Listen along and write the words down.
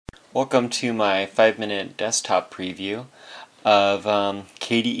Welcome to my 5-minute desktop preview of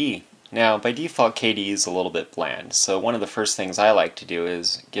KDE. Now, by default, KDE is a little bit bland, so one of the first things I like to do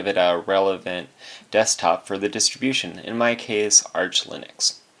is give it a relevant desktop for the distribution, in my case, Arch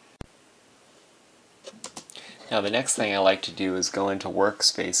Linux. Now, the next thing I like to do is go into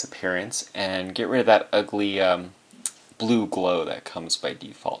Workspace Appearance and get rid of that ugly blue glow that comes by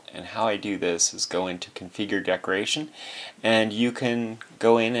default. And how I do this is go into Configure Decoration, and you can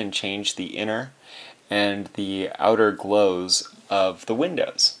go in and change the inner and the outer glows of the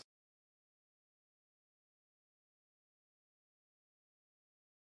windows.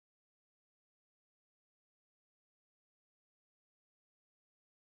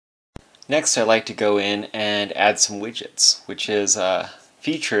 Next, I like to go in and add some widgets, which is a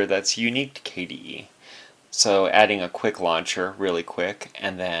feature that's unique to KDE. So adding a quick launcher really quick,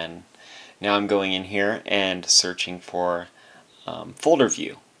 and then now I'm going in here and searching for folder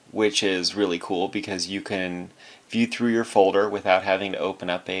view, which is really cool because you can view through your folder without having to open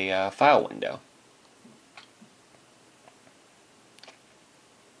up a file window.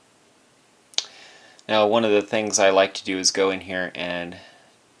 Now, one of the things I like to do is go in here and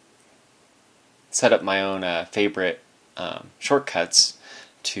set up my own favorite shortcuts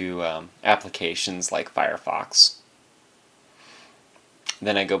to applications like Firefox.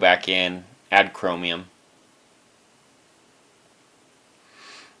 Then I go back in, add Chromium,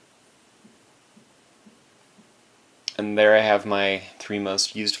 and there I have my 3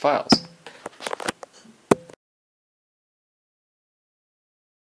 most used files.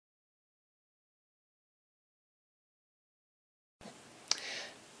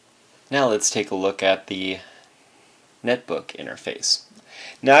 Now let's take a look at the netbook interface.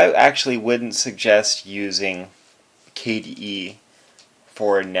 Now, I actually wouldn't suggest using KDE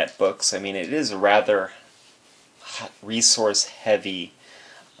for netbooks. I mean, it is a rather resource-heavy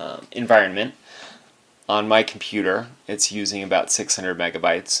environment. On my computer, it's using about 600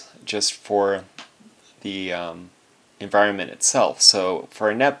 megabytes just for the environment itself. So for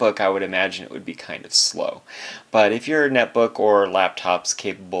a netbook, I would imagine it would be kind of slow. But if your netbook or laptop's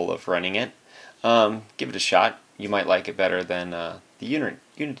capable of running it, give it a shot. You might like it better than the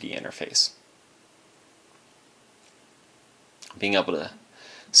Unity interface. Being able to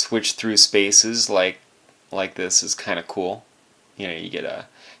switch through spaces like this is kind of cool. You know, you get a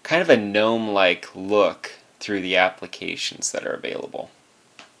kind of a GNOME-like look through the applications that are available.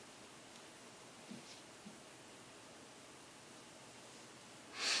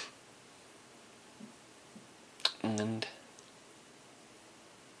 And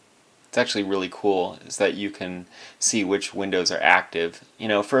it's actually really cool is that you can see which windows are active. You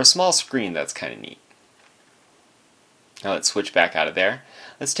know, for a small screen, that's kind of neat. Now let's switch back out of there.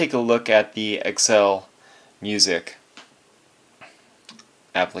 Let's take a look at the Excel Music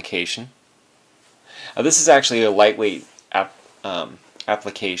application. This is actually a lightweight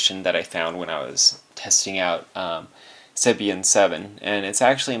application that I found when I was testing out Sebian 7, and it's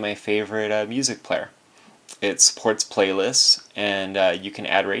actually my favorite music player. It supports playlists, and you can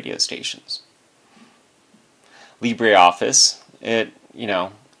add radio stations. LibreOffice, it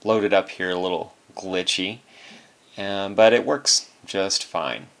loaded up here a little glitchy, but it works just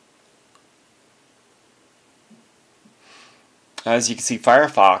fine. As you can see,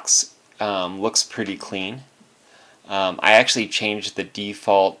 Firefox looks pretty clean. I actually changed the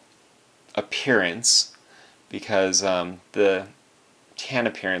default appearance because the tan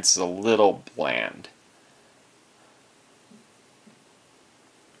appearance is a little bland.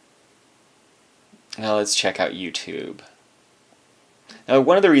 Now let's check out YouTube. Now,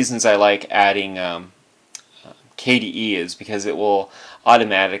 one of the reasons I like adding KDE is because it will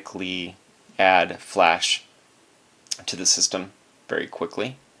automatically add Flash to the system very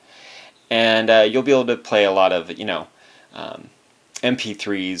quickly, and you'll be able to play a lot of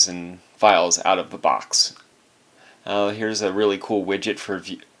MP3s and files out of the box. Here's a really cool widget for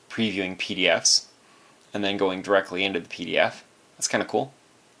previewing PDFs and then going directly into the PDF. That's kind of cool.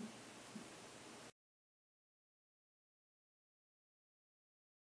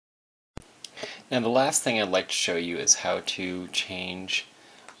 Now, the last thing I'd like to show you is how to change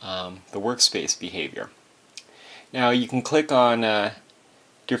the workspace behavior. Now, you can click on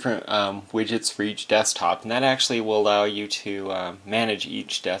different widgets for each desktop, and that actually will allow you to manage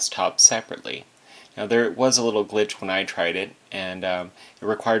each desktop separately. Now, there was a little glitch when I tried it, and it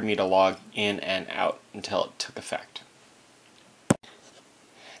required me to log in and out until it took effect.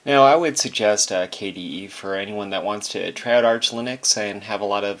 Now, I would suggest KDE for anyone that wants to try out Arch Linux and have a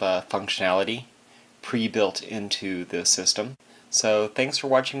lot of functionality pre-built into the system. So thanks for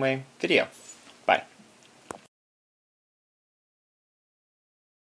watching my video.